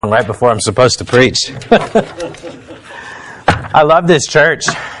Right before I'm supposed to preach. I love this church.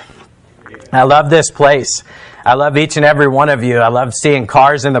 I love this place. I love each and every one of you. I love seeing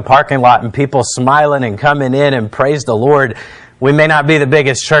cars in the parking lot and people smiling and coming in, and praise the Lord. We may not be the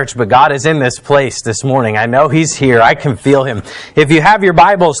biggest church, but God is in this place this morning. I know He's here. I can feel Him. If you have your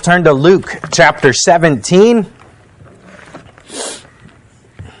Bibles, turn to Luke chapter 17.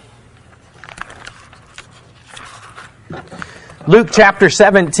 Luke chapter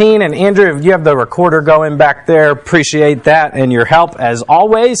 17, and Andrew, if you have the recorder going back there, appreciate that and your help as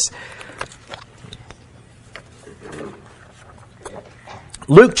always.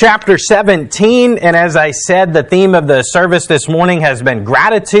 Luke chapter 17, and as I said, the theme of the service this morning has been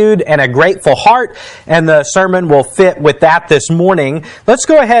gratitude and a grateful heart, and the sermon will fit with that this morning. Let's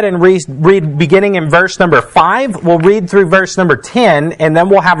go ahead and read beginning in verse number 5. We'll read through verse number 10, and then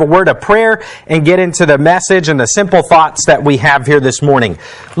we'll have a word of prayer and get into the message and the simple thoughts that we have here this morning.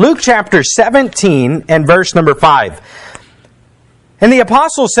 Luke chapter 17 and verse number 5. And the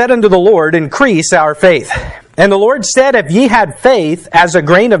apostles said unto the Lord, Increase our faith. And the Lord said, If ye had faith as a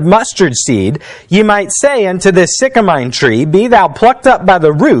grain of mustard seed, ye might say unto this sycamore tree, Be thou plucked up by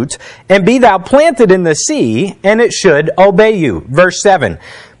the root, and be thou planted in the sea, and it should obey you. Verse 7.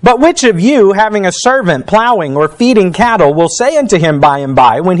 But which of you, having a servant plowing or feeding cattle, will say unto him by and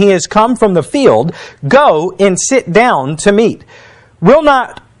by, when he is come from the field, Go and sit down to meat? Will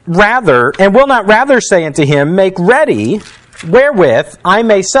not rather say unto him, Make ready wherewith I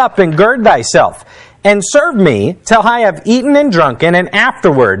may sup, and gird thyself, and serve me till I have eaten and drunken, and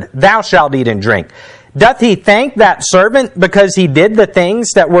afterward thou shalt eat and drink. Doth he thank that servant because he did the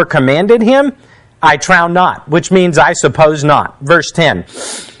things that were commanded him? I trow not, which means I suppose not. Verse 10.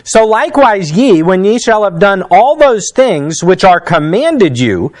 So likewise ye, when ye shall have done all those things which are commanded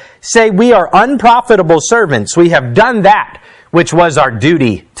you, say, We are unprofitable servants, we have done that which was our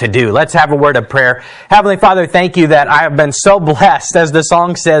duty to do. Let's have a word of prayer. Heavenly Father, thank you that I have been so blessed. As the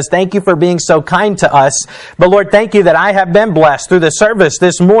song says, thank you for being so kind to us. But Lord, thank you that I have been blessed through the service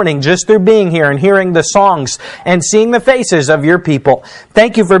this morning, just through being here and hearing the songs and seeing the faces of your people.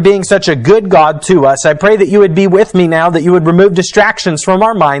 Thank you for being such a good God to us. I pray that you would be with me now, that you would remove distractions from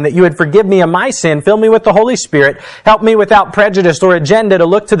our mind, that you would forgive me of my sin, fill me with the Holy Spirit, help me without prejudice or agenda to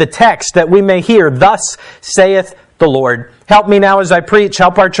look to the text that we may hear, Thus saith the Lord. Help me now as I preach.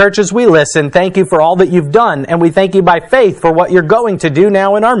 Help our church as we listen. Thank you for all that you've done. And we thank you by faith for what you're going to do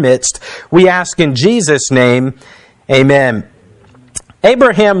now in our midst. We ask in Jesus' name, amen.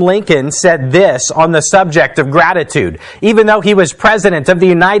 Abraham Lincoln said this on the subject of gratitude. Even though he was president of the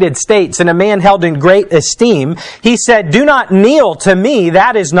United States and a man held in great esteem, he said, Do not kneel to me,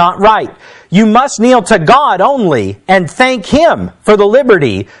 that is not right. You must kneel to God only and thank Him for the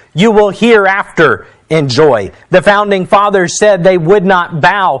liberty you will hereafter enjoy. The founding fathers said they would not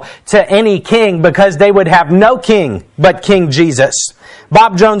bow to any king because they would have no king but King Jesus.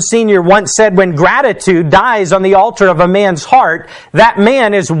 Bob Jones Sr. once said, When gratitude dies on the altar of a man's heart, that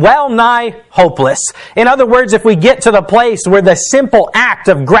man is well nigh hopeless. In other words, if we get to the place where the simple act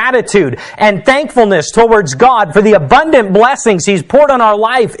of gratitude and thankfulness towards God for the abundant blessings He's poured on our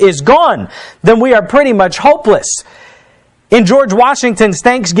life is gone, then we are pretty much hopeless. In George Washington's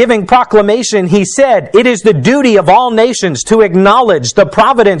Thanksgiving proclamation, he said, It is the duty of all nations to acknowledge the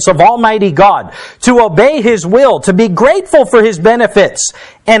providence of Almighty God, to obey His will, to be grateful for His benefits,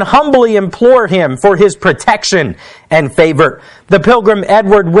 and humbly implore Him for His protection and favor. The Pilgrim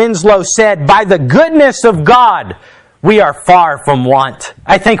Edward Winslow said, By the goodness of God, we are far from want.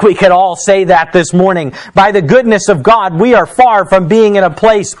 I think we could all say that this morning. By the goodness of God, we are far from being in a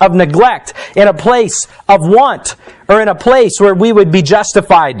place of neglect, in a place of want, or in a place where we would be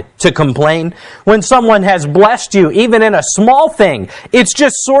justified to complain. When someone has blessed you, even in a small thing, it's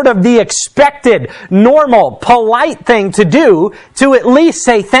just sort of the expected, normal, polite thing to do to at least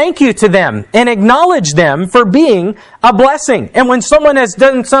say thank you to them and acknowledge them for being a blessing. And when someone has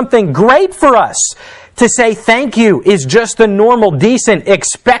done something great for us, to say thank you is just the normal, decent,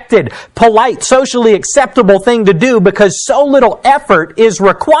 expected, polite, socially acceptable thing to do because so little effort is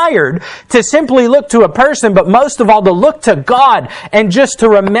required to simply look to a person, but most of all to look to God and just to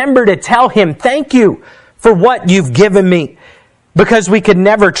remember to tell Him thank you for what you've given me, because we could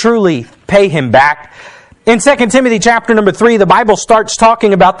never truly pay Him back. In 2 Timothy chapter number 3, the Bible starts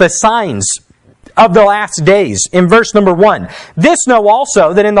talking about the signs of the last days. In verse number 1, This know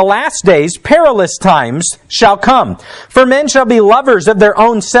also, that in the last days perilous times shall come. For men shall be lovers of their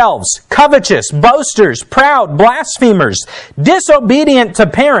own selves, covetous, boasters, proud, blasphemers, disobedient to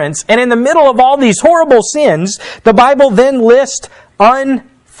parents. And in the middle of all these horrible sins, the Bible then lists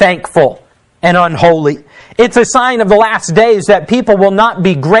unthankful and unholy. It's a sign of the last days that people will not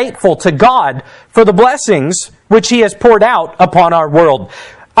be grateful to God for the blessings which He has poured out upon our world.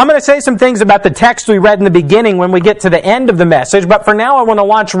 I'm going to say some things about the text we read in the beginning when we get to the end of the message, but for now I want to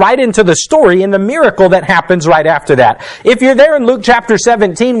launch right into the story and the miracle that happens right after that. If you're there in Luke chapter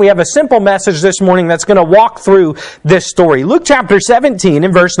 17, we have a simple message this morning that's going to walk through this story. Luke chapter 17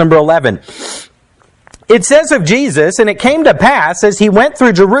 and verse number 11. It says of Jesus, and it came to pass as He went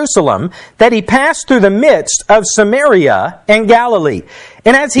through Jerusalem, that He passed through the midst of Samaria and Galilee.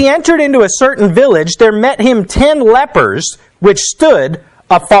 And as He entered into a certain village, there met Him 10 lepers, which stood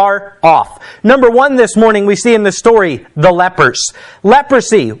afar off. Number one this morning we see in the story, the lepers.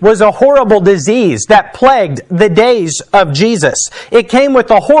 Leprosy was a horrible disease that plagued the days of Jesus. It came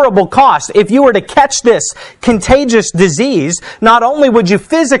with a horrible cost. If you were to catch this contagious disease, not only would you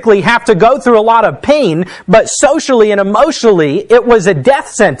physically have to go through a lot of pain, but socially and emotionally, it was a death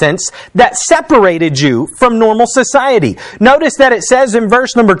sentence that separated you from normal society. Notice that it says in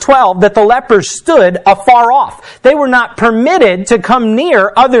verse number 12 that the lepers stood afar off. They were not permitted to come near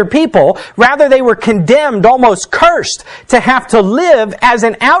other people. Rather, they were condemned, almost cursed, to have to live as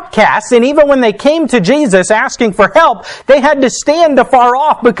an outcast. And even when they came to Jesus asking for help, they had to stand afar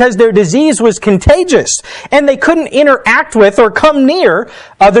off because their disease was contagious and they couldn't interact with or come near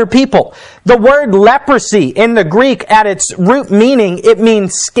other people. The word leprosy in the Greek, at its root meaning, it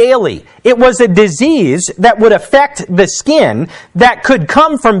means scaly. It was a disease that would affect the skin that could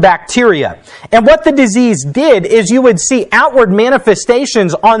come from bacteria. And what the disease did is you would see outward manifestations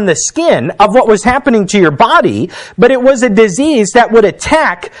on the skin of what was happening to your body, but it was a disease that would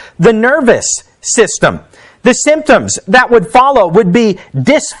attack the nervous system. The symptoms that would follow would be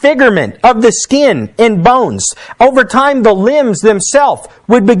disfigurement of the skin and bones. Over time, the limbs themselves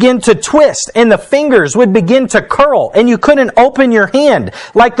would begin to twist and the fingers would begin to curl and you couldn't open your hand.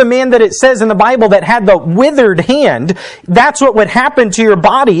 Like the man that it says in the Bible that had the withered hand, that's what would happen to your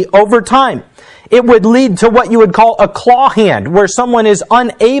body over time. It would lead to what you would call a claw hand, where someone is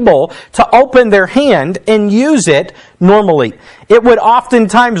unable to open their hand and use it normally. It would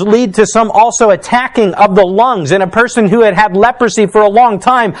oftentimes lead to some also attacking of the lungs, and a person who had had leprosy for a long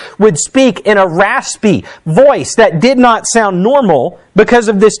time would speak in a raspy voice that did not sound normal because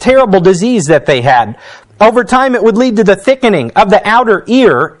of this terrible disease that they had. Over time, it would lead to the thickening of the outer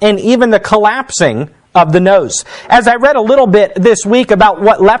ear and even the collapsing of the nose. As I read a little bit this week about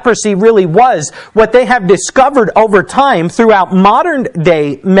what leprosy really was, what they have discovered over time throughout modern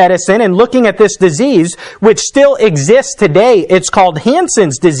day medicine and looking at this disease, which still exists today, it's called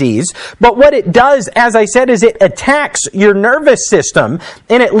Hansen's disease. But what it does, as I said, is it attacks your nervous system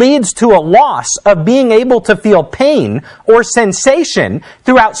and it leads to a loss of being able to feel pain or sensation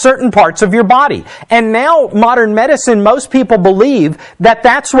throughout certain parts of your body. And now modern medicine, most people believe that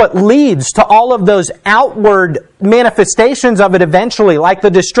that's what leads to all of those outward manifestations of it eventually, like the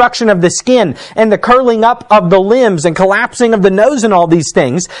destruction of the skin and the curling up of the limbs and collapsing of the nose and all these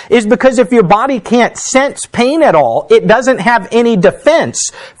things, is because if your body can't sense pain at all, it doesn't have any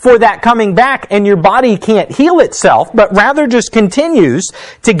defense for that coming back, and your body can't heal itself, but rather just continues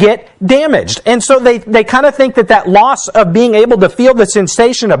to get damaged. And so they kind of think that that loss of being able to feel the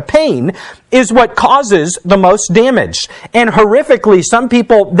sensation of pain is what causes the most damage. And horrifically, some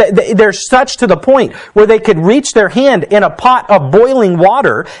people, they're such to the point where they could reach their hand in a pot of boiling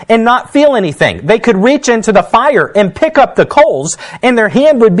water and not feel anything. They could reach into the fire and pick up the coals, and their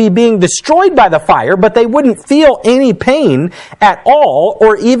hand would be being destroyed by the fire, but they wouldn't feel any pain at all,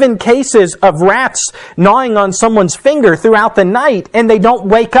 or even cases of rats gnawing on someone's finger throughout the night, and they don't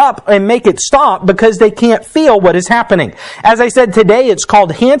wake up and make it stop because they can't feel what is happening. As I said, today it's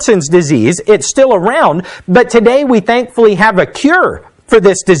called Hansen's disease. It's still around, but today we thankfully have a cure for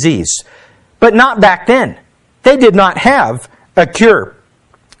this disease. But not back then. They did not have a cure.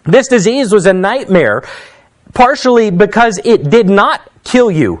 This disease was a nightmare, partially because it did not kill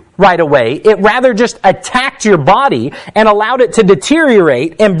you right away. It rather just attacked your body and allowed it to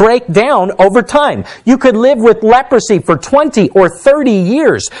deteriorate and break down over time. You could live with leprosy for 20 or 30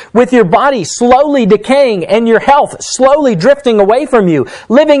 years with your body slowly decaying and your health slowly drifting away from you,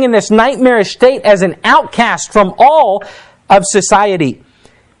 living in this nightmarish state as an outcast from all of society.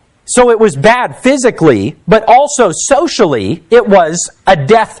 So it was bad physically, but also socially, it was a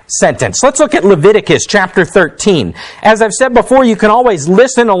death sentence. Let's look at Leviticus chapter 13. As I've said before, you can always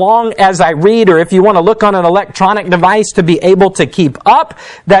listen along as I read, or if you want to look on an electronic device to be able to keep up,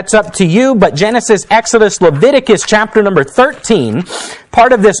 that's up to you. But Genesis, Exodus, Leviticus chapter number 13,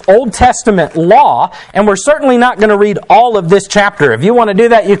 part of this Old Testament law, and we're certainly not going to read all of this chapter. If you want to do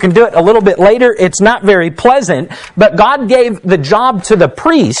that, you can do it a little bit later. It's not very pleasant, but God gave the job to the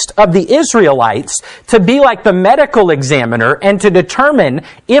priest of the Israelites to be like the medical examiner and to determine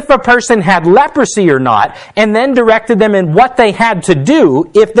if a person had leprosy or not, and then directed them in what they had to do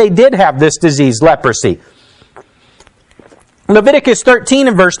if they did have this disease, leprosy. Leviticus 13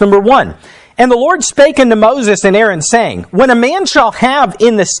 and verse number 1. And the Lord spake unto Moses and Aaron, saying, When a man shall have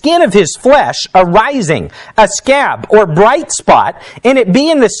in the skin of his flesh a rising, a scab, or bright spot, and it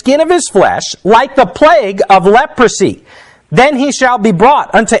be in the skin of his flesh, like the plague of leprosy, then he shall be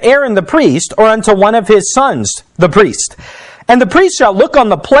brought unto Aaron the priest, or unto one of his sons the priest. And the priest shall look on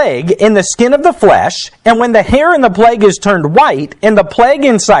the plague in the skin of the flesh, and when the hair in the plague is turned white, and the plague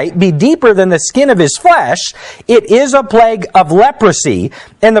in sight be deeper than the skin of his flesh, it is a plague of leprosy,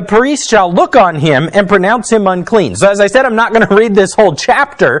 and the priest shall look on him and pronounce him unclean. So as I said, I'm not going to read this whole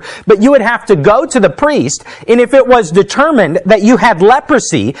chapter, but you would have to go to the priest, and if it was determined that you had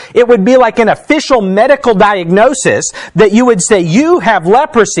leprosy, it would be like an official medical diagnosis that you would say, you have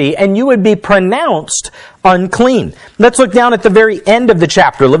leprosy, and you would be pronounced unclean. Let's look down at the very end of the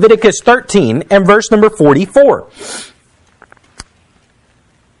chapter, Leviticus 13 and verse number 44.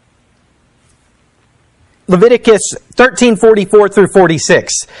 Leviticus 13:44 through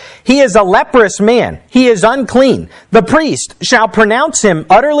 46. He is a leprous man. He is unclean. The priest shall pronounce him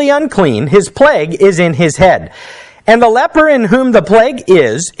utterly unclean. His plague is in his head. And the leper in whom the plague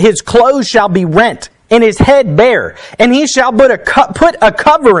is, his clothes shall be rent, and his head bare, and he shall put a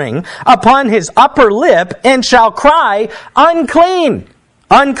covering upon his upper lip, and shall cry, Unclean!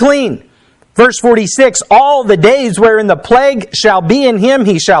 Unclean! Verse 46, All the days wherein the plague shall be in him,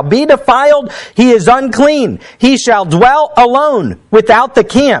 he shall be defiled, he is unclean. He shall dwell alone, without the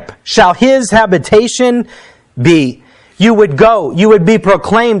camp shall his habitation be. You would go, you would be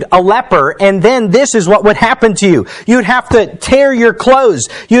proclaimed a leper, and then this is what would happen to you. You'd have to tear your clothes.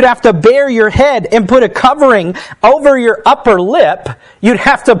 You'd have to bare your head and put a covering over your upper lip. You'd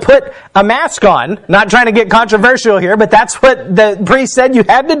have to put a mask on. Not trying to get controversial here, but that's what the priest said you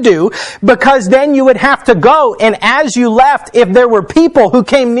had to do, because then you would have to go, and as you left, if there were people who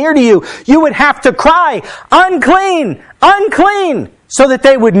came near to you, you would have to cry, Unclean! Unclean! So that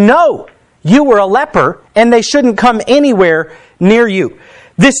they would know you were a leper, and they shouldn't come anywhere near you.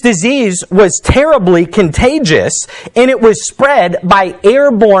 This disease was terribly contagious, and it was spread by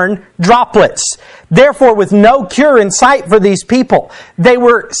airborne droplets. Therefore, with no cure in sight for these people, they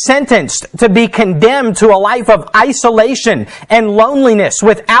were sentenced to be condemned to a life of isolation and loneliness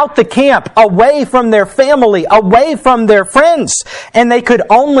without the camp, away from their family, away from their friends. And they could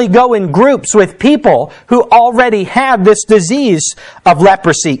only go in groups with people who already had this disease of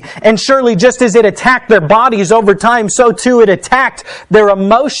leprosy. And surely just as it attacked their bodies over time, so too it attacked their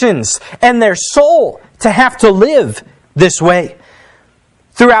emotions and their soul to have to live this way.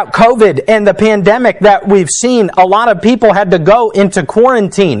 Throughout COVID and the pandemic that we've seen, a lot of people had to go into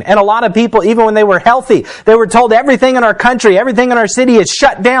quarantine. And a lot of people, even when they were healthy, they were told everything in our country, everything in our city is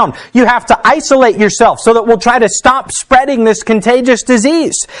shut down. You have to isolate yourself so that we'll try to stop spreading this contagious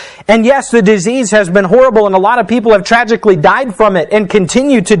disease. And yes, the disease has been horrible, and a lot of people have tragically died from it and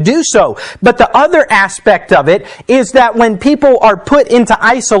continue to do so. But the other aspect of it is that when people are put into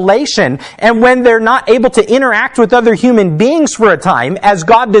isolation and when they're not able to interact with other human beings for a time, as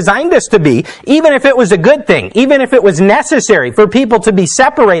God designed us to be, even if it was a good thing, even if it was necessary for people to be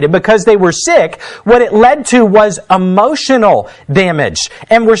separated because they were sick, what it led to was emotional damage.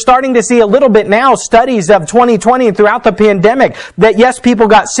 And we're starting to see a little bit now, studies of 2020 and throughout the pandemic, that yes, people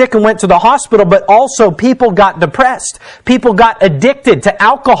got sick and went to the hospital, but also people got depressed. People got addicted to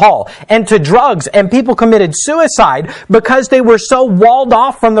alcohol and to drugs, and people committed suicide because they were so walled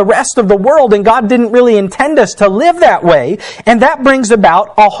off from the rest of the world, and God didn't really intend us to live that way. And that brings about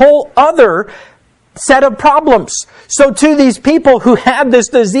a whole other set of problems. So to these people who had this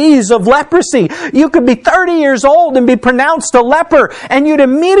disease of leprosy, you could be 30 years old and be pronounced a leper, and you'd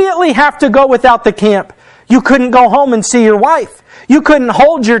immediately have to go without the camp. You couldn't go home and see your wife. You couldn't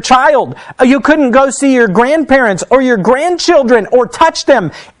hold your child. You couldn't go see your grandparents or your grandchildren or touch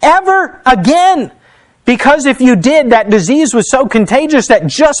them ever again. Because if you did, that disease was so contagious that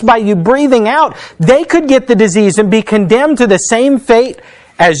just by you breathing out, they could get the disease and be condemned to the same fate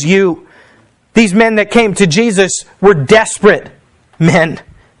as you. These men that came to Jesus were desperate men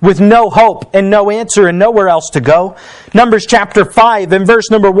with no hope and no answer and nowhere else to go. Numbers chapter 5 and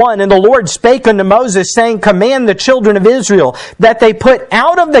verse number 1, And the Lord spake unto Moses, saying, Command the children of Israel that they put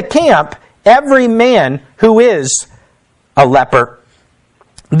out of the camp every man who is a leper.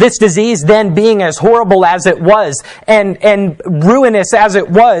 This disease then being as horrible as it was and ruinous as it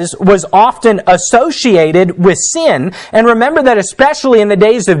was often associated with sin. And remember that especially in the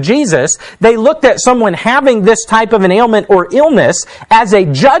days of Jesus, they looked at someone having this type of an ailment or illness as a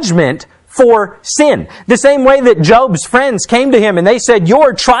judgment for sin. The same way that Job's friends came to him and they said,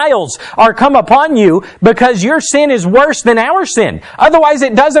 your trials are come upon you because your sin is worse than our sin. Otherwise,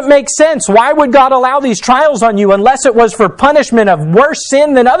 it doesn't make sense. Why would God allow these trials on you unless it was for punishment of worse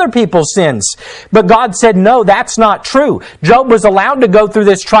sin than other people's sins? But God said, no, that's not true. Job was allowed to go through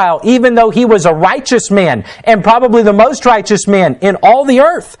this trial even though he was a righteous man and probably the most righteous man in all the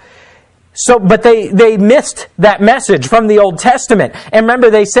earth. But they missed that message from the Old Testament. And remember,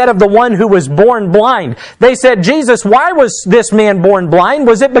 they said of the one who was born blind, they said, Jesus, why was this man born blind?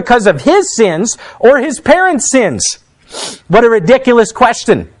 Was it because of his sins or his parents' sins? What a ridiculous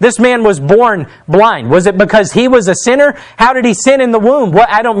question. This man was born blind. Was it because he was a sinner? How did he sin in the womb?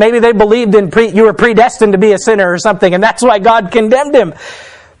 Maybe they believed you were predestined to be a sinner or something, and that's why God condemned him.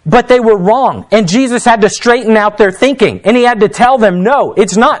 But they were wrong, and Jesus had to straighten out their thinking, and he had to tell them, no,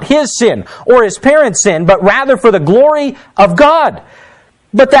 it's not his sin or his parents' sin, but rather for the glory of God.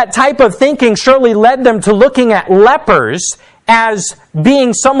 But that type of thinking surely led them to looking at lepers as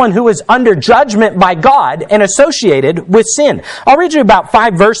being someone who is under judgment by God and associated with sin. I'll read you about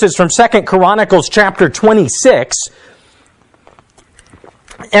 5 verses from 2 Chronicles chapter 26.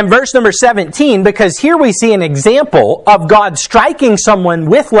 And verse number 17, because here we see an example of God striking someone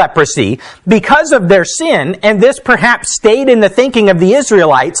with leprosy because of their sin, and this perhaps stayed in the thinking of the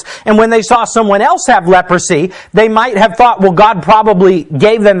Israelites, and when they saw someone else have leprosy, they might have thought, well, God probably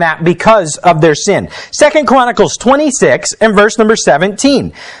gave them that because of their sin. 2 Chronicles 26 and verse number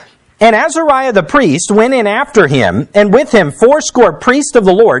 17. And Azariah the priest went in after him, and with him 80 priests of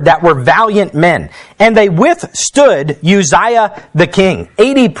the Lord that were valiant men. And they withstood Uzziah the king.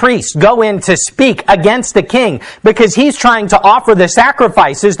 80 priests go in to speak against the king because he's trying to offer the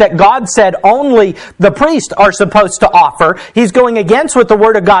sacrifices that God said only the priests are supposed to offer. He's going against what the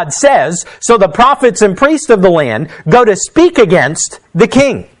Word of God says. So the prophets and priests of the land go to speak against the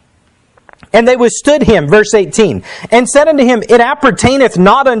king. And they withstood him, verse 18, and said unto him, it appertaineth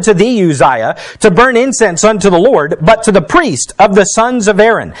not unto thee, Uzziah, to burn incense unto the Lord, but to the priest of the sons of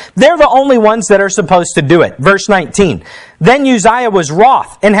Aaron. They're the only ones that are supposed to do it. Verse 19, then Uzziah was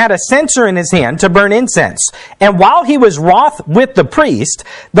wroth, and had a censer in his hand to burn incense. And while he was wroth with the priest,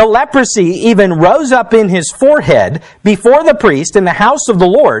 the leprosy even rose up in his forehead before the priest in the house of the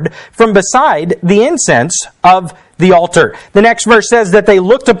Lord from beside the incense of the altar. The next verse says that they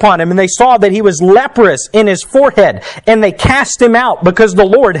looked upon him and they saw that he was leprous in his forehead, and they cast him out because the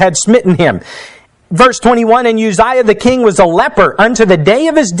Lord had smitten him. Verse 21, and Uzziah the king was a leper unto the day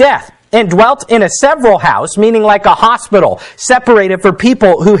of his death, and dwelt in a several house, meaning like a hospital, separated for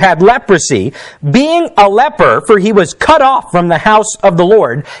people who had leprosy, being a leper, for he was cut off from the house of the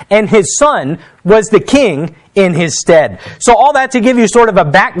Lord, and his son was the king in his stead. So all that to give you sort of a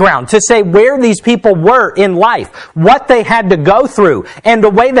background, to say where these people were in life, what they had to go through, and the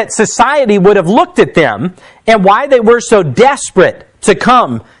way that society would have looked at them, and why they were so desperate to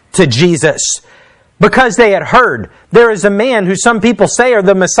come to Jesus. Because they had heard, there is a man who some people say are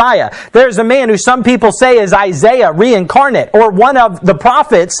the Messiah. There's a man who some people say is Isaiah reincarnate, or one of the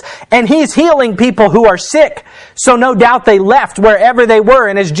prophets, and he's healing people who are sick. So no doubt they left wherever they were,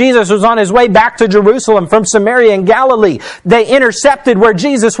 and as Jesus was on his way back to Jerusalem from Samaria and Galilee, they intercepted where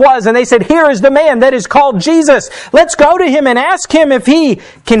Jesus was, and they said, here is the man that is called Jesus. Let's go to him and ask him if he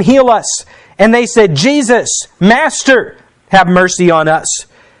can heal us. And they said, Jesus, Master, have mercy on us.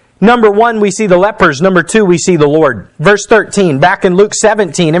 Number 1, we see the lepers. Number 2, we see the Lord. Verse 13, back in Luke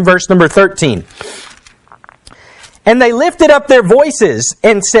 17, in verse number 13. And they lifted up their voices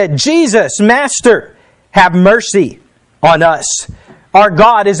and said, Jesus, Master, have mercy on us. Our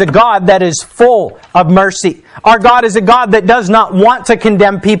God is a God that is full of mercy. Our God is a God that does not want to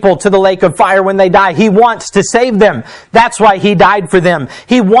condemn people to the lake of fire when they die. He wants to save them. That's why He died for them.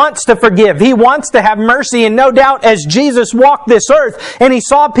 He wants to forgive. He wants to have mercy. And no doubt as Jesus walked this earth and He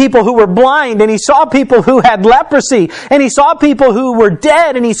saw people who were blind, and He saw people who had leprosy, and He saw people who were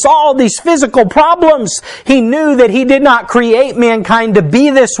dead, and He saw all these physical problems, He knew that He did not create mankind to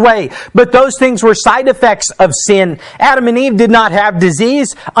be this way. But those things were side effects of sin. Adam and Eve did not have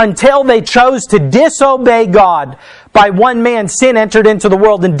disease until they chose to disobey God. By one man, sin entered into the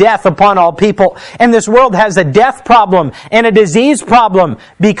world, and death upon all people. And this world has a death problem and a disease problem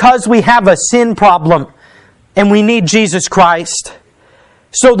because we have a sin problem. And we need Jesus Christ.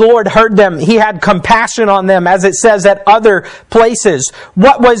 So the Lord heard them. He had compassion on them, as it says at other places.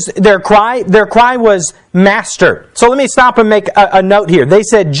 What was their cry? Their cry was, Master. So let me stop and make a note here. They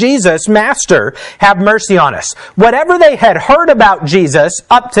said, Jesus, Master, have mercy on us. Whatever they had heard about Jesus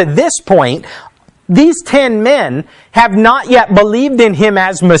up to this point, these 10 men have not yet believed in Him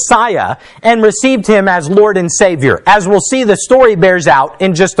as Messiah and received Him as Lord and Savior. As we'll see, the story bears out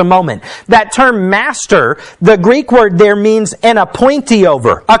in just a moment. That term master, the Greek word there means an appointee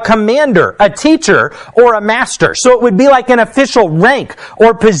over, a commander, a teacher, or a master. So it would be like an official rank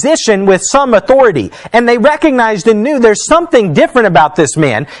or position with some authority. And they recognized and knew there's something different about this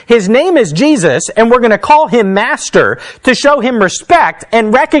man. His name is Jesus, and we're going to call Him Master to show Him respect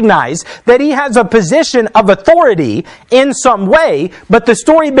and recognize that He has a position of authority in some way, but the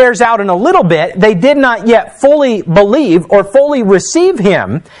story bears out in a little bit. They did not yet fully believe or fully receive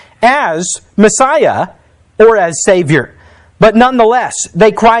Him as Messiah or as Savior. But nonetheless,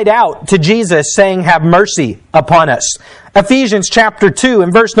 they cried out to Jesus saying, have mercy upon us. Ephesians chapter 2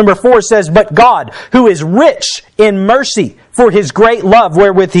 and verse number 4 says, but God, who is rich in mercy for His great love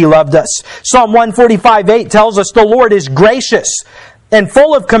wherewith He loved us. Psalm 145:8 tells us the Lord is gracious and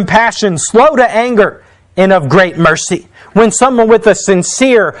full of compassion, slow to anger, and of great mercy. When someone with a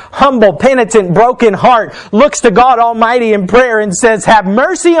sincere, humble, penitent, broken heart looks to God Almighty in prayer and says, have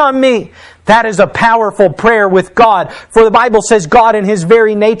mercy on me, that is a powerful prayer with God. For the Bible says God in His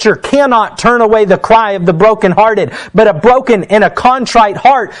very nature cannot turn away the cry of the brokenhearted, but a broken and a contrite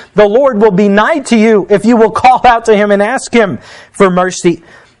heart, the Lord will be nigh to you if you will call out to Him and ask Him for mercy.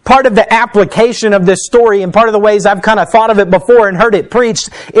 Part of the application of this story, and part of the ways I've kind of thought of it before and heard it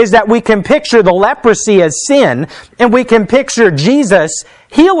preached, is that we can picture the leprosy as sin, and we can picture Jesus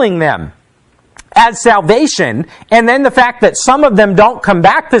healing them as salvation, and then the fact that some of them don't come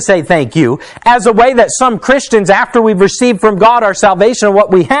back to say thank you, as a way that some Christians, after we've received from God our salvation and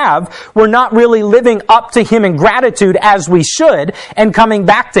what we have, we're not really living up to Him in gratitude as we should, and coming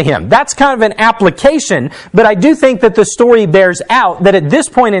back to Him. That's kind of an application, but I do think that the story bears out that at this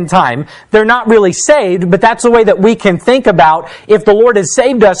point in time, they're not really saved, but that's a way that we can think about, if the Lord has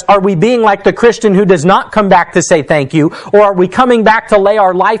saved us, are we being like the Christian who does not come back to say thank you, or are we coming back to lay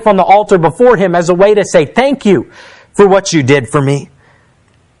our life on the altar before Him as a way to say thank you for what you did for me?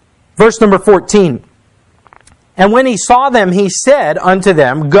 Verse number 14. And when He saw them, He said unto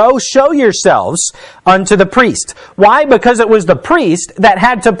them, go show yourselves unto the priest. Why? Because it was the priest that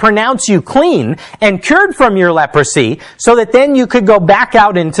had to pronounce you clean and cured from your leprosy, so that then you could go back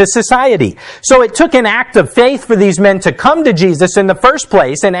out into society. So it took an act of faith for these men to come to Jesus in the first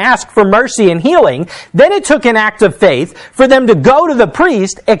place and ask for mercy and healing. Then it took an act of faith for them to go to the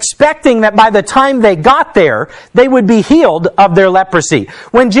priest, expecting that by the time they got there, they would be healed of their leprosy.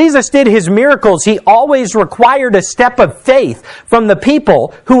 When Jesus did His miracles, He always required a step of faith from the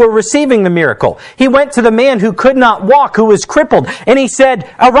people who were receiving the miracle. He went to the man who could not walk, who was crippled, and He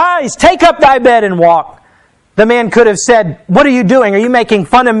said, arise, take up thy bed and walk. The man could have said, what are you doing? Are you making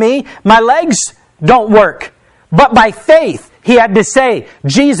fun of me? My legs don't work. But by faith, he had to say,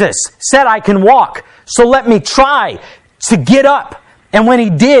 Jesus said I can walk, so let me try to get up. And when he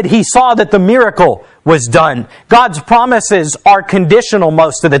did, he saw that the miracle was done. God's promises are conditional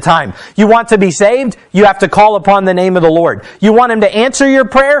most of the time. You want to be saved? You have to call upon the name of the Lord. You want Him to answer your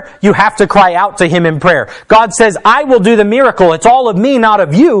prayer? You have to cry out to Him in prayer. God says, I will do the miracle. It's all of me, not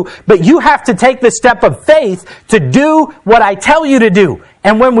of you. But you have to take the step of faith to do what I tell you to do.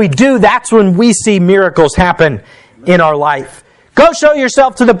 And when we do, that's when we see miracles happen in our life. Go show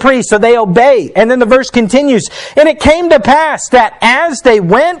yourself to the priest. So they obey. And then the verse continues. And it came to pass that as they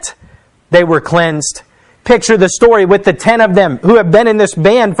went, they were cleansed. Picture the story with the 10 of them who have been in this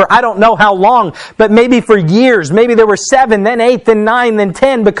band for I don't know how long, but maybe for years. Maybe there were 7, then 8, then 9, then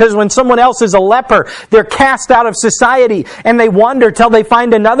 10, because when someone else is a leper, they're cast out of society and they wander till they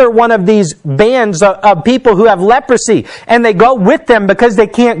find another one of these bands of people who have leprosy, and they go with them because they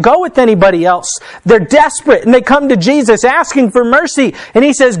can't go with anybody else. They're desperate and they come to Jesus asking for mercy, and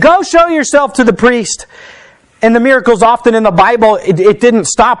He says, go show yourself to the priest. And the miracles often in the Bible, it didn't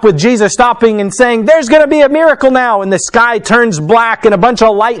stop with Jesus stopping and saying, there's going to be a miracle now, and the sky turns black and a bunch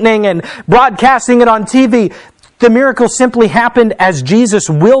of lightning and broadcasting it on TV. The miracle simply happened as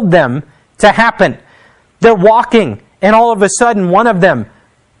Jesus willed them to happen. They're walking, and all of a sudden one of them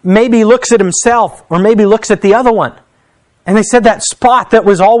maybe looks at himself or maybe looks at the other one. And they said, that spot that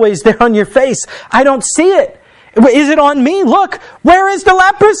was always there on your face, I don't see it. Is it on me? Look, where is the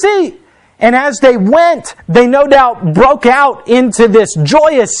leprosy? And as they went, they no doubt broke out into this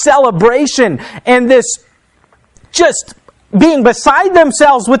joyous celebration and this just being beside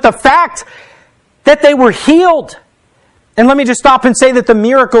themselves with the fact that they were healed. And let me just stop and say that the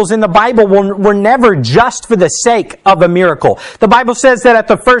miracles in the Bible were never just for the sake of a miracle. The Bible says that at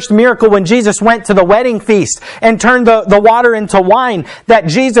the first miracle, when Jesus went to the wedding feast and turned the water into wine, that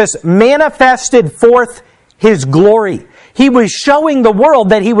Jesus manifested forth His glory. He was showing the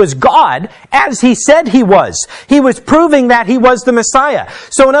world that He was God as He said He was. He was proving that He was the Messiah.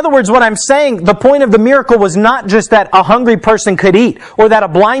 So in other words, what I'm saying, the point of the miracle was not just that a hungry person could eat, or that a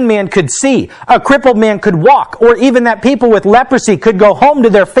blind man could see, a crippled man could walk, or even that people with leprosy could go home to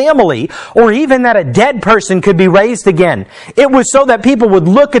their family, or even that a dead person could be raised again. It was so that people would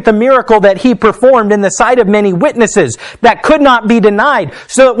look at the miracle that He performed in the sight of many witnesses that could not be denied,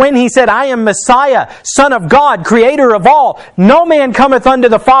 so that when He said, "I am Messiah, Son of God, Creator of all, no man cometh unto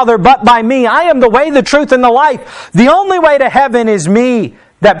the Father but by me. I am the way, the truth, and the life. The only way to heaven is me,"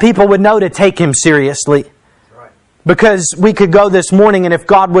 that people would know to take Him seriously. Because we could go this morning, and if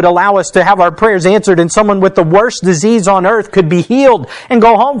God would allow us to have our prayers answered, and someone with the worst disease on earth could be healed and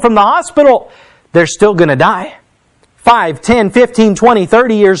go home from the hospital, they're still going to die. 5, 10, 15, 20,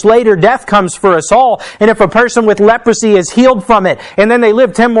 30 years later, death comes for us all. And if a person with leprosy is healed from it, and then they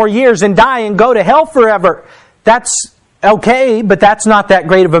live 10 more years and die and go to hell forever, that's okay, but that's not that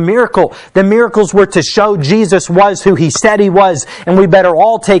great of a miracle. The miracles were to show Jesus was who He said He was, and we better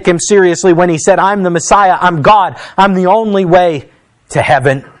all take Him seriously when He said, "I'm the Messiah, I'm God, I'm the only way to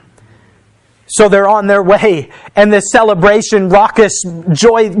heaven." So they're on their way, and this celebration, raucous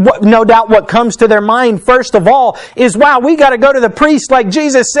joy, no doubt what comes to their mind first of all is, wow, we got to go to the priest like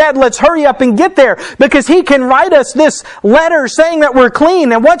Jesus said. Let's hurry up and get there, because he can write us this letter saying that we're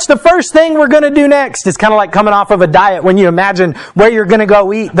clean. And what's the first thing we're going to do next? It's kind of like coming off of a diet when you imagine where you're going to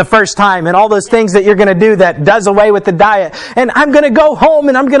go eat the first time and all those things that you're going to do that does away with the diet. And I'm going to go home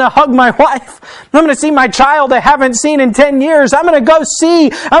and I'm going to hug my wife. I'm going to see my child I haven't seen in 10 years. I'm going to go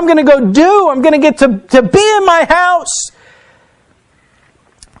see. I'm going to go do. I'm going to get to be in my house.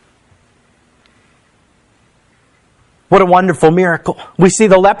 What a wonderful miracle. We see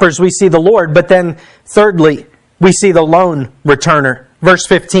the lepers, we see the Lord, but then thirdly, we see the lone returner. Verse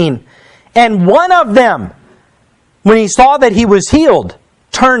 15. And one of them, when he saw that he was healed,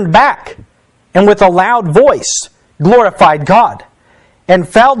 turned back, and with a loud voice glorified God, and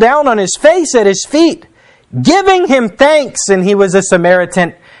fell down on his face at His feet, giving Him thanks. And he was a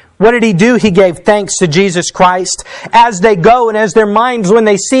Samaritan. What did he do? He gave thanks to Jesus Christ. As they go and as their minds, when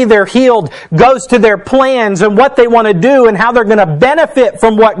they see they're healed, goes to their plans and what they want to do and how they're going to benefit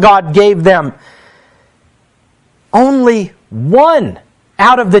from what God gave them. Only one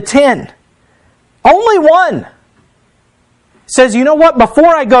out of the 10, only one, says, you know what?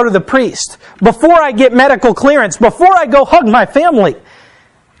 Before I go to the priest, before I get medical clearance, before I go hug my family,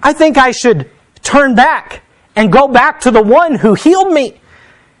 I think I should turn back and go back to the one who healed me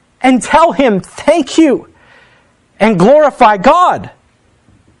and tell Him thank you and glorify God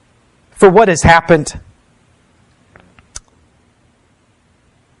for what has happened.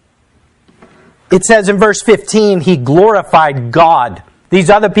 It says in verse 15, he glorified God. These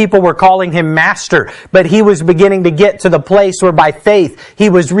other people were calling him master, but he was beginning to get to the place where by faith he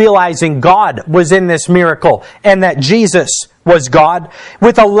was realizing God was in this miracle and that Jesus was God.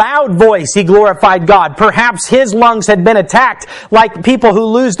 With a loud voice, he glorified God. Perhaps his lungs had been attacked like people who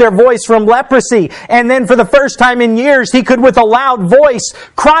lose their voice from leprosy. And then for the first time in years, he could with a loud voice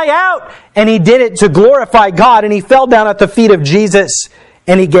cry out. And he did it to glorify God. And he fell down at the feet of Jesus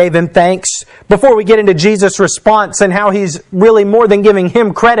and he gave Him thanks. Before we get into Jesus' response and how he's really more than giving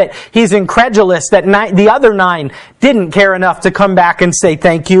Him credit, he's incredulous that the other 9 didn't care enough to come back and say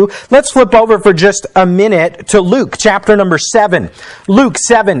thank you. Let's flip over for just a minute to Luke chapter number 7. Luke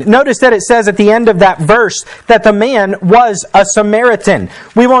 7. Notice that it says at the end of that verse that the man was a Samaritan.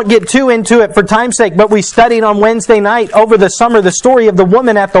 We won't get too into it for time's sake, but we studied on Wednesday night over the summer the story of the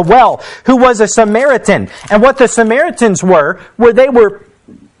woman at the well who was a Samaritan. And what the Samaritans were they were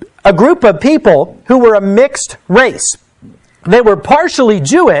a group of people who were a mixed race. They were partially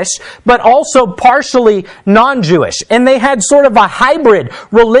Jewish, but also partially non-Jewish. And they had sort of a hybrid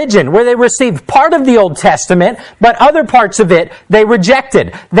religion where they received part of the Old Testament, but other parts of it they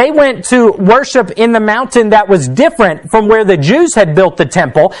rejected. They went to worship in the mountain that was different from where the Jews had built the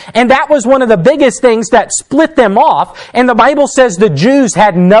temple, and that was one of the biggest things that split them off. And the Bible says the Jews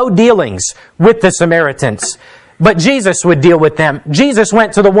had no dealings with the Samaritans. But Jesus would deal with them. Jesus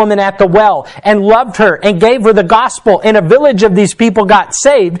went to the woman at the well and loved her and gave her the gospel. And a village of these people got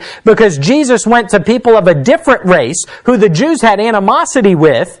saved because Jesus went to people of a different race who the Jews had animosity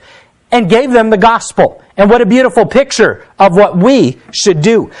with and gave them the gospel. And what a beautiful picture of what we should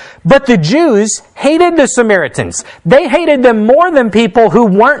do. But the Jews hated the Samaritans. They hated them more than people who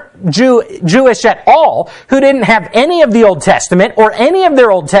weren't Jewish at all, who didn't have any of the Old Testament or any of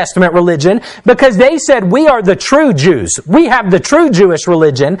their Old Testament religion, because they said, we are the true Jews. We have the true Jewish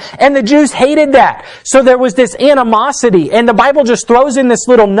religion. And the Jews hated that. So there was this animosity. And the Bible just throws in this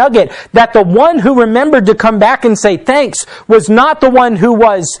little nugget that the one who remembered to come back and say thanks was not the one who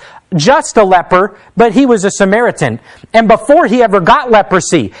was just a leper, but he was a Samaritan. And before he ever got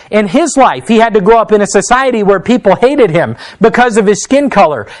leprosy, in his life, he had to grow up in a society where people hated him because of his skin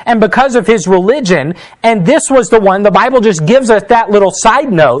color and because of his religion. And this was the one, the Bible just gives us that little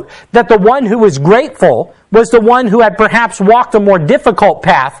side note, that the one who was grateful was the one who had perhaps walked a more difficult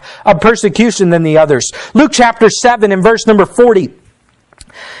path of persecution than the others. Luke chapter 7 and verse number 40.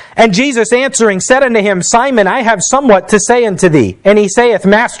 And Jesus answering said unto him, Simon, I have somewhat to say unto thee. And he saith,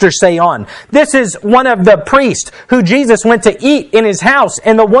 Master, say on. This is one of the priests who Jesus went to eat in his house.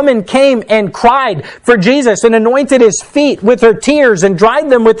 And the woman came and cried for Jesus and anointed his feet with her tears and dried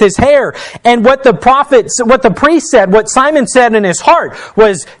them with his hair. And what the priest said, what Simon said in his heart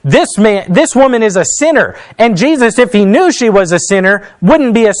was, this woman is a sinner. And Jesus, if he knew she was a sinner,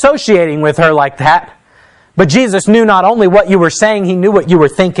 wouldn't be associating with her like that. But Jesus knew not only what you were saying, He knew what you were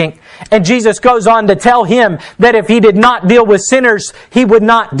thinking. And Jesus goes on to tell him that if He did not deal with sinners, He would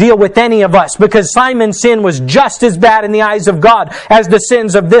not deal with any of us. Because Simon's sin was just as bad in the eyes of God as the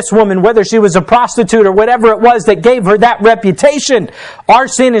sins of this woman, whether she was a prostitute or whatever it was that gave her that reputation. Our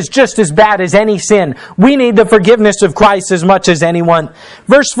sin is just as bad as any sin. We need the forgiveness of Christ as much as anyone.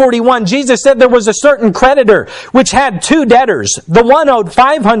 Verse 41, Jesus said there was a certain creditor which had 2 debtors. The one owed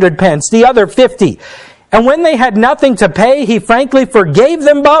 500 pence, the other 50. And when they had nothing to pay, He frankly forgave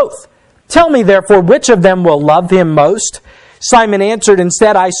them both. Tell me, therefore, which of them will love Him most? Simon answered and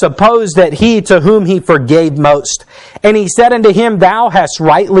said, I suppose that he to whom He forgave most. And He said unto him, Thou hast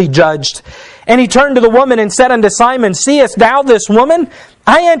rightly judged. And He turned to the woman and said unto Simon, Seest thou this woman?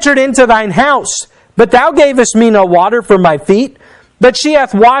 I entered into thine house, but thou gavest me no water for my feet. But she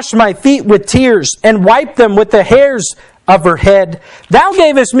hath washed my feet with tears, and wiped them with the hairs of her head. Thou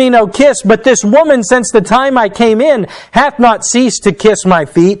gavest me no kiss, but this woman since the time I came in hath not ceased to kiss my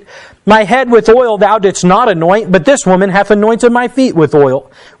feet. My head with oil thou didst not anoint, but this woman hath anointed my feet with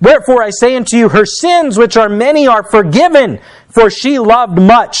oil. Wherefore I say unto you, her sins, which are many, are forgiven, for she loved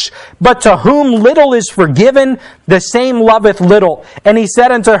much. But to whom little is forgiven, the same loveth little. And He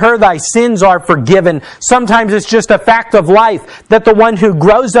said unto her, Thy sins are forgiven. Sometimes it's just a fact of life that the one who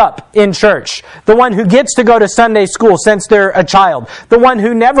grows up in church, the one who gets to go to Sunday school since they're a child, the one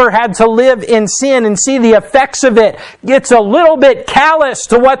who never had to live in sin and see the effects of it, gets a little bit callous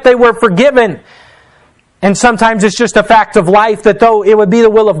to what they were forgiven. And sometimes it's just a fact of life that though it would be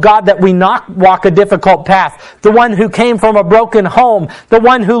the will of God that we not walk a difficult path, the one who came from a broken home, the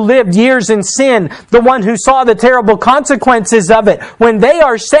one who lived years in sin, the one who saw the terrible consequences of it, when they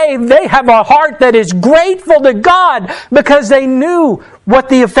are saved, they have a heart that is grateful to God because they knew what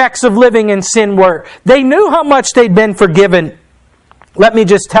the effects of living in sin were. They knew how much they'd been forgiven. Let me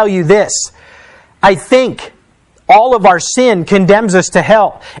just tell you this. I think all of our sin condemns us to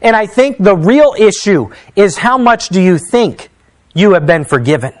hell. And I think the real issue is how much do you think you have been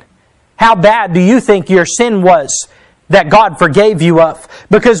forgiven? How bad do you think your sin was that God forgave you of?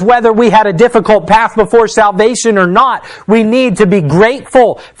 Because whether we had a difficult path before salvation or not, we need to be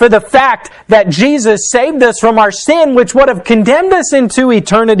grateful for the fact that Jesus saved us from our sin, which would have condemned us into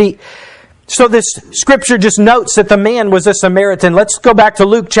eternity. So this scripture just notes that the man was a Samaritan. Let's go back to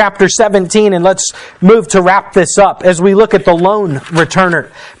Luke chapter 17 and let's move to wrap this up as we look at the lone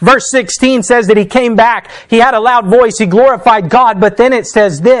returner. Verse 16 says that he came back. He had a loud voice. He glorified God. But then it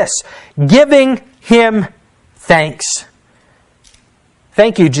says this, giving Him thanks.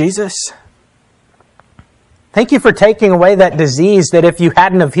 Thank you, Jesus. Thank you for taking away that disease that if you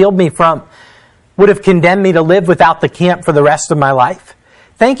hadn't have healed me from, would have condemned me to live without the camp for the rest of my life.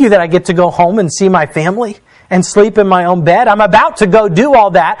 Thank you that I get to go home and see my family and sleep in my own bed. I'm about to go do all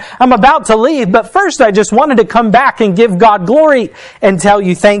that. I'm about to leave. But first, I just wanted to come back and give God glory and tell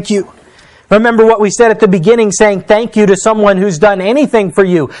you thank you. Remember what we said at the beginning, saying thank you to someone who's done anything for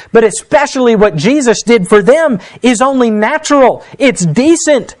you. But especially what Jesus did for them is only natural. It's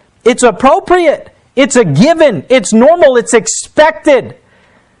decent. It's appropriate. It's a given. It's normal. It's expected.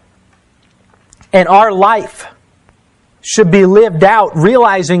 And our life should be lived out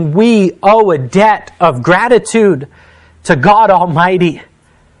realizing we owe a debt of gratitude to God Almighty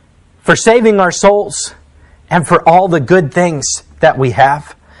for saving our souls and for all the good things that we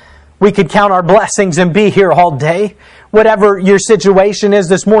have. We could count our blessings and be here all day. whatever your situation is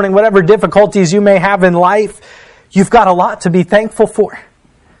this morning, whatever difficulties you may have in life, you've got a lot to be thankful for.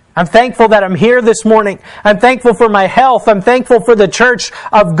 I'm thankful that I'm here this morning. I'm thankful for my health. I'm thankful for the church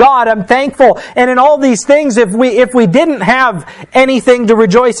of God. I'm thankful. And in all these things, if we didn't have anything to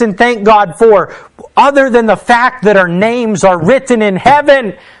rejoice and thank God for, other than the fact that our names are written in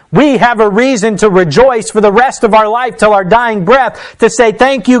heaven, we have a reason to rejoice for the rest of our life till our dying breath, to say,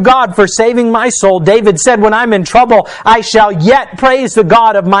 thank you, God, for saving my soul. David said, when I'm in trouble, I shall yet praise the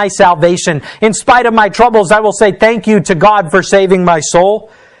God of my salvation. In spite of my troubles, I will say thank you to God for saving my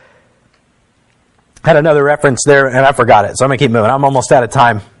soul. Had another reference there, and I forgot it, so I'm going to keep moving. I'm almost out of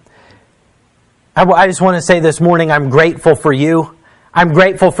time. I just want to say this morning, I'm grateful for you. I'm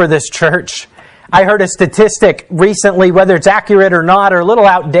grateful for this church. I heard a statistic recently, whether it's accurate or not, or a little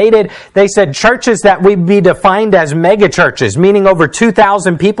outdated. They said churches that would be defined as mega churches, meaning over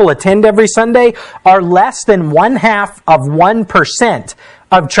 2,000 people attend every Sunday, are less than 0.5%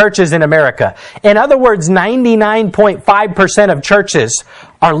 of churches in America. In other words, 99.5% of churches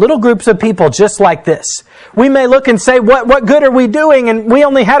are little groups of people just like this. We may look and say, what good are we doing? And we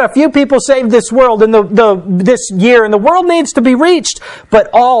only had a few people saved this world in this year, and the world needs to be reached. But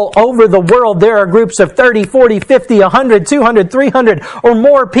all over the world, there are groups of 30, 40, 50, 100, 200, 300, or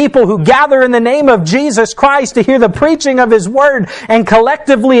more people who gather in the name of Jesus Christ to hear the preaching of His Word. And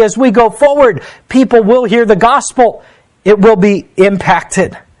collectively, as we go forward, people will hear the gospel. It will be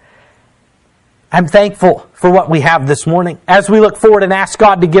impacted. I'm thankful for what we have this morning. As we look forward and ask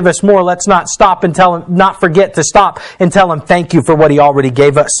God to give us more, let's not forget to stop and tell Him thank you for what He already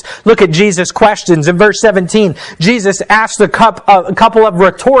gave us. Look at Jesus' questions. In verse 17, Jesus asked a couple of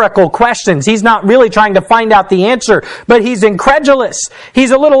rhetorical questions. He's not really trying to find out the answer, but He's incredulous.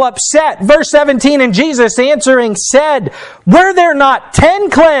 He's a little upset. Verse 17, and Jesus answering said, were there not 10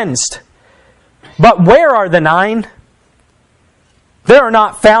 cleansed? But where are the 9? There are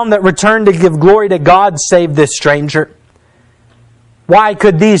not found that return to give glory to God save this stranger. Why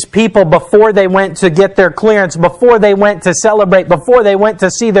could these people, before they went to get their clearance, before they went to celebrate, before they went to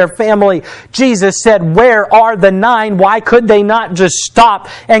see their family, Jesus said, where are the 9? Why could they not just stop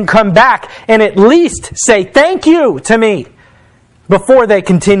and come back and at least say thank you to me before they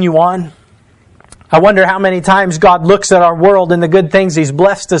continue on? I wonder how many times God looks at our world and the good things He's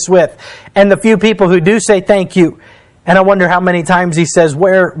blessed us with, and the few people who do say thank you. And I wonder how many times He says,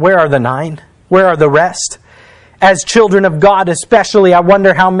 where are the 9? Where are the rest? As children of God especially, I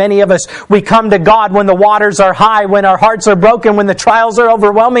wonder how many of us, we come to God when the waters are high, when our hearts are broken, when the trials are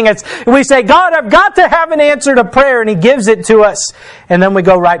overwhelming us. We say, God, I've got to have an answer to prayer, and He gives it to us. And then we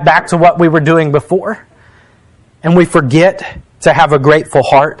go right back to what we were doing before. And we forget to have a grateful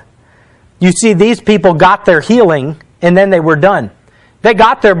heart. You see, these people got their healing, and then they were done. They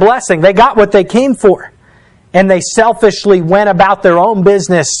got their blessing. They got what they came for. And they selfishly went about their own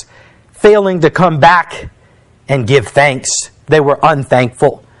business, failing to come back and give thanks. They were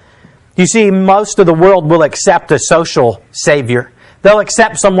unthankful. You see, most of the world will accept a social savior. They'll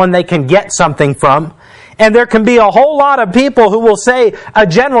accept someone they can get something from. And there can be a whole lot of people who will say, a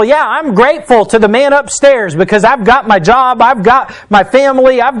general, yeah, I'm grateful to the man upstairs because I've got my job, I've got my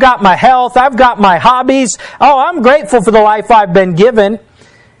family, I've got my health, I've got my hobbies. Oh, I'm grateful for the life I've been given.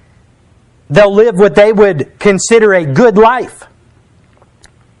 They'll live what they would consider a good life.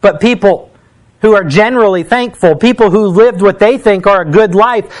 But people who are generally thankful, people who lived what they think are a good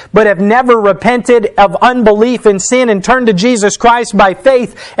life, but have never repented of unbelief and sin and turned to Jesus Christ by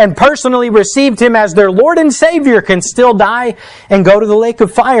faith and personally received Him as their Lord and Savior, can still die and go to the lake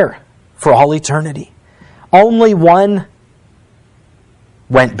of fire for all eternity. Only one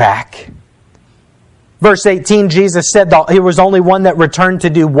went back. Verse 18, Jesus said that He was only one that returned to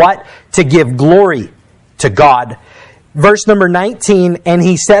do what? To give glory to God. Verse number 19, and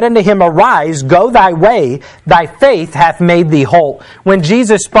He said unto him, arise, go thy way, thy faith hath made thee whole. When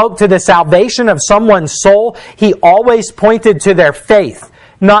Jesus spoke to the salvation of someone's soul, He always pointed to their faith,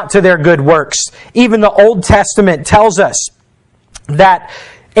 not to their good works. Even the Old Testament tells us that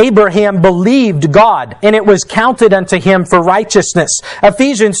Abraham believed God, and it was counted unto him for righteousness.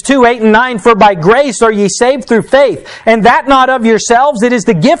 Ephesians 2, 8 and 9, for by grace are ye saved through faith, and that not of yourselves, it is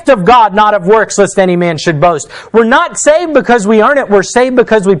the gift of God, not of works, lest any man should boast. We're not saved because we earn it, we're saved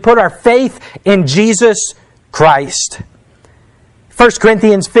because we put our faith in Jesus Christ. 1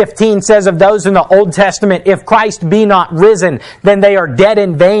 Corinthians 15 says of those in the Old Testament, if Christ be not risen, then they are dead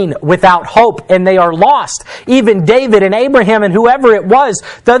in vain, without hope, and they are lost. Even David and Abraham and whoever it was,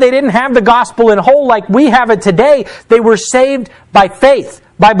 though they didn't have the gospel in whole like we have it today, they were saved by faith,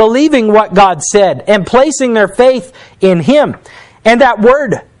 by believing what God said and placing their faith in Him. And that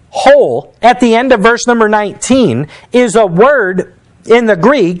word whole at the end of verse number 19 is a word in the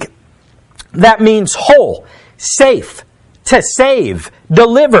Greek that means whole, safe, to save,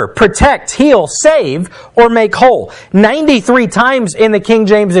 deliver, protect, heal, save, or make whole. 93 times in the King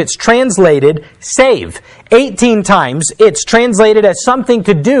James it's translated save. 18 times it's translated as something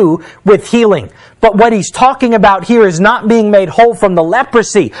to do with healing. But what he's talking about here is not being made whole from the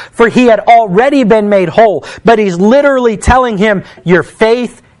leprosy, for he had already been made whole. But he's literally telling him, your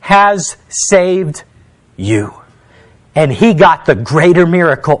faith has saved you. And he got the greater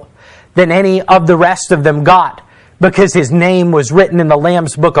miracle than any of the rest of them got, because his name was written in the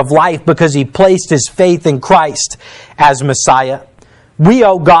Lamb's Book of Life, because he placed his faith in Christ as Messiah. We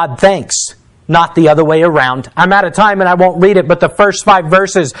owe God thanks, not the other way around. I'm out of time and I won't read it, but the first 5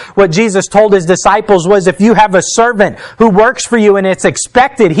 verses, what Jesus told his disciples was, if you have a servant who works for you and it's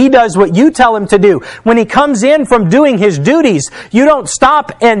expected, he does what you tell him to do. When he comes in from doing his duties, you don't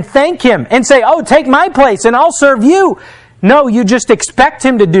stop and thank him and say, oh, take my place and I'll serve you. No, you just expect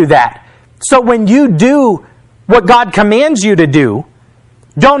him to do that. So when you do what God commands you to do,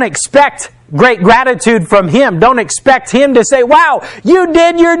 don't expect great gratitude from him. Don't expect him to say, wow, you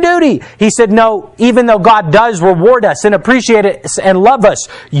did your duty. He said, no, even though God does reward us and appreciate us and love us,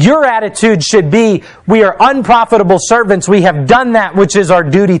 your attitude should be, we are unprofitable servants. We have done that which is our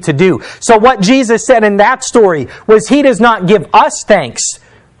duty to do. So what Jesus said in that story was, he does not give us thanks.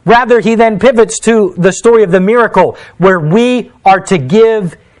 Rather, he then pivots to the story of the miracle, where we are to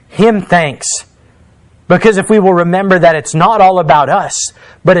give him thanks. Because if we will remember that it's not all about us,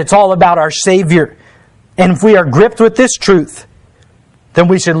 but it's all about our Savior. And if we are gripped with this truth, then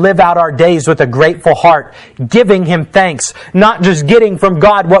we should live out our days with a grateful heart, giving him thanks, not just getting from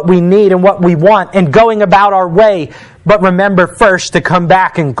God what we need and what we want and going about our way, but remember first to come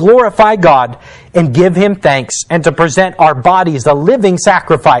back and glorify God and give him thanks, and to present our bodies a living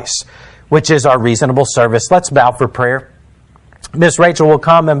sacrifice, which is our reasonable service. Let's bow for prayer. Miss Rachel will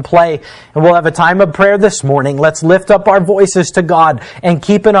come and play, and we'll have a time of prayer this morning. Let's lift up our voices to God and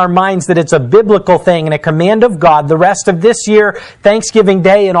keep in our minds that it's a biblical thing and a command of God the rest of this year, Thanksgiving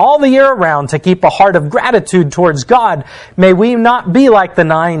Day, and all the year around, to keep a heart of gratitude towards God. May we not be like the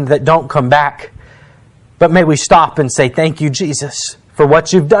 9 that don't come back, but may we stop and say, thank you, Jesus, for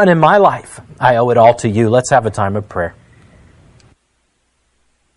what you've done in my life. I owe it all to you. Let's have a time of prayer.